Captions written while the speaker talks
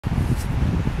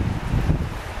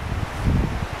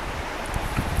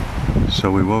So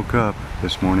we woke up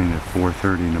this morning at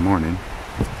 4:30 in the morning.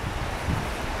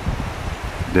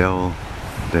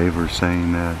 Dave were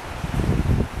saying that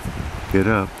get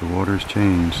up, the water's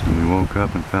changed, and we woke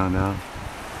up and found out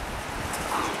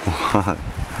what?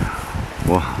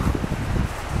 Well,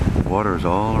 water is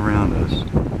all around us,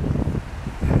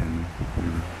 and we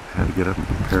had to get up and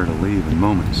prepare to leave in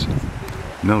moments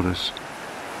notice.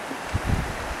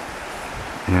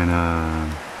 And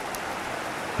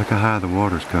look how high the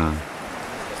water's come.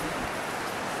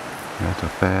 That's a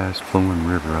fast flowing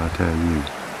river, I tell you.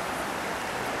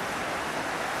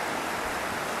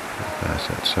 How fast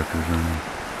that sucker's running.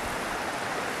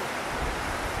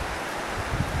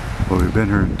 Well, we've been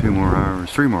here 3 more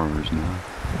hours now.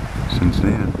 Since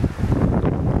then,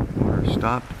 water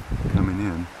stopped coming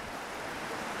in,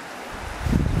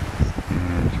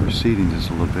 and it's receding just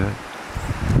a little bit.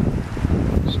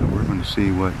 So we're going to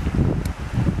see what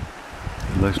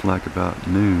it looks like about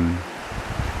noon.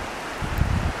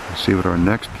 We'll see what our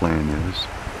next plan is,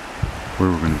 where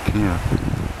we're going to camp,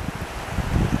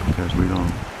 because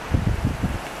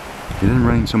it didn't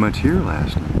rain so much here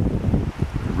last night.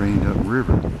 It rained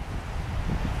upriver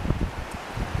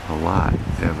a lot,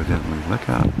 evidently. Look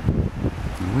out.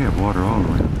 We have water all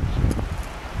around us.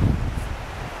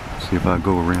 Let's see if I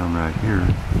go around right here,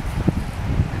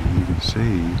 and you can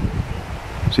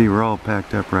see we're all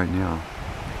packed up right now,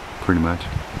 pretty much.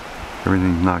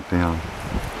 Everything's knocked down,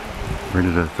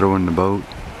 ready to throw in the boat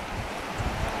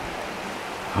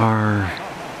or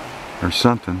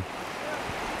something.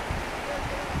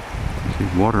 See,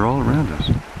 water all around us.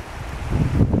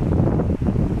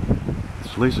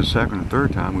 It's at least the second or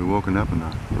third time we've woken up and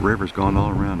the river's gone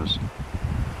all around us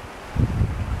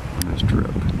on this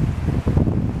trip.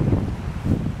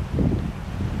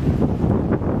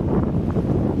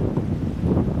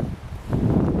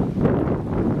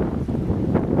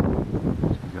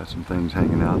 Got some things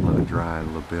hanging out, let it dry a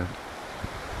little bit.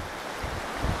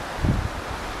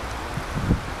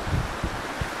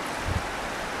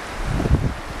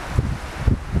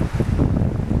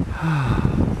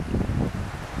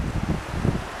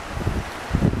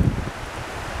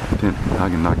 I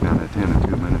can knock down that tent in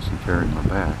 2 minutes and carry it in my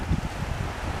back.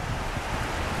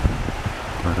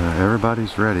 But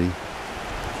everybody's ready,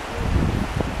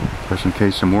 just in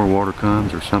case some more water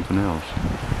comes or something else.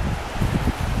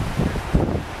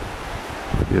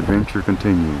 The adventure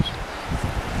continues.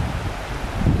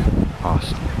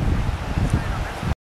 Awesome.